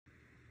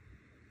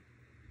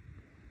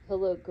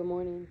Hello, good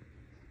morning.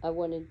 I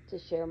wanted to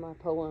share my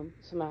poem,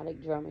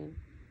 Shamanic Drumming.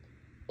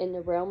 In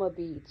the realm of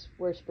beats,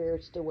 where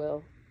spirits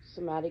dwell,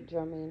 Shamanic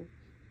drumming,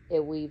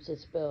 it weaves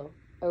its spell,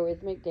 a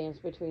rhythmic dance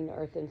between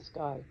earth and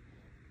sky,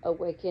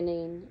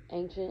 awakening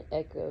ancient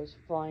echoes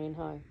flying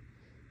high.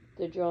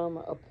 The drum,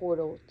 a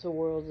portal to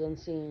worlds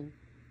unseen,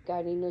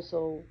 guiding the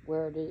soul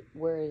where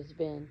it has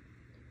been.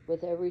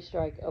 With every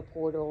strike, a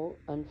portal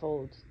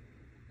unfolds,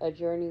 a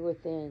journey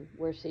within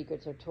where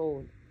secrets are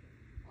told.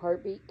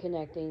 Heartbeat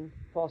connecting,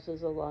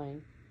 pulses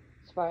align,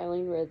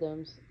 spiraling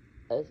rhythms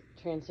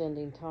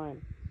transcending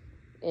time.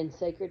 In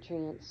sacred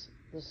trance,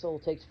 the soul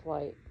takes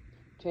flight,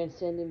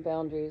 transcending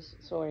boundaries,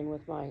 soaring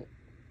with might.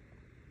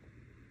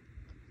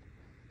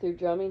 Through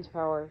drumming's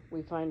power,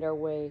 we find our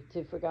way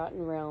to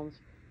forgotten realms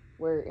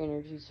where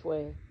energies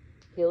sway,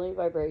 healing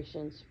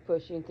vibrations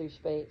pushing through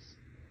space,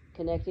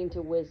 connecting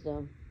to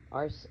wisdom,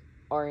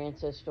 our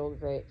ancestral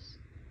grace.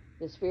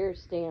 The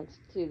spirits dance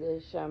to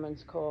the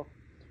shaman's call.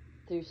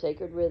 Through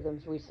sacred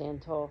rhythms we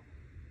stand tall.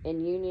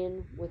 In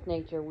union with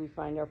nature we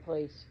find our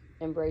place,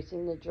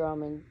 embracing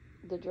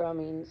the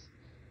drumming's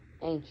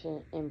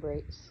ancient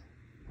embrace.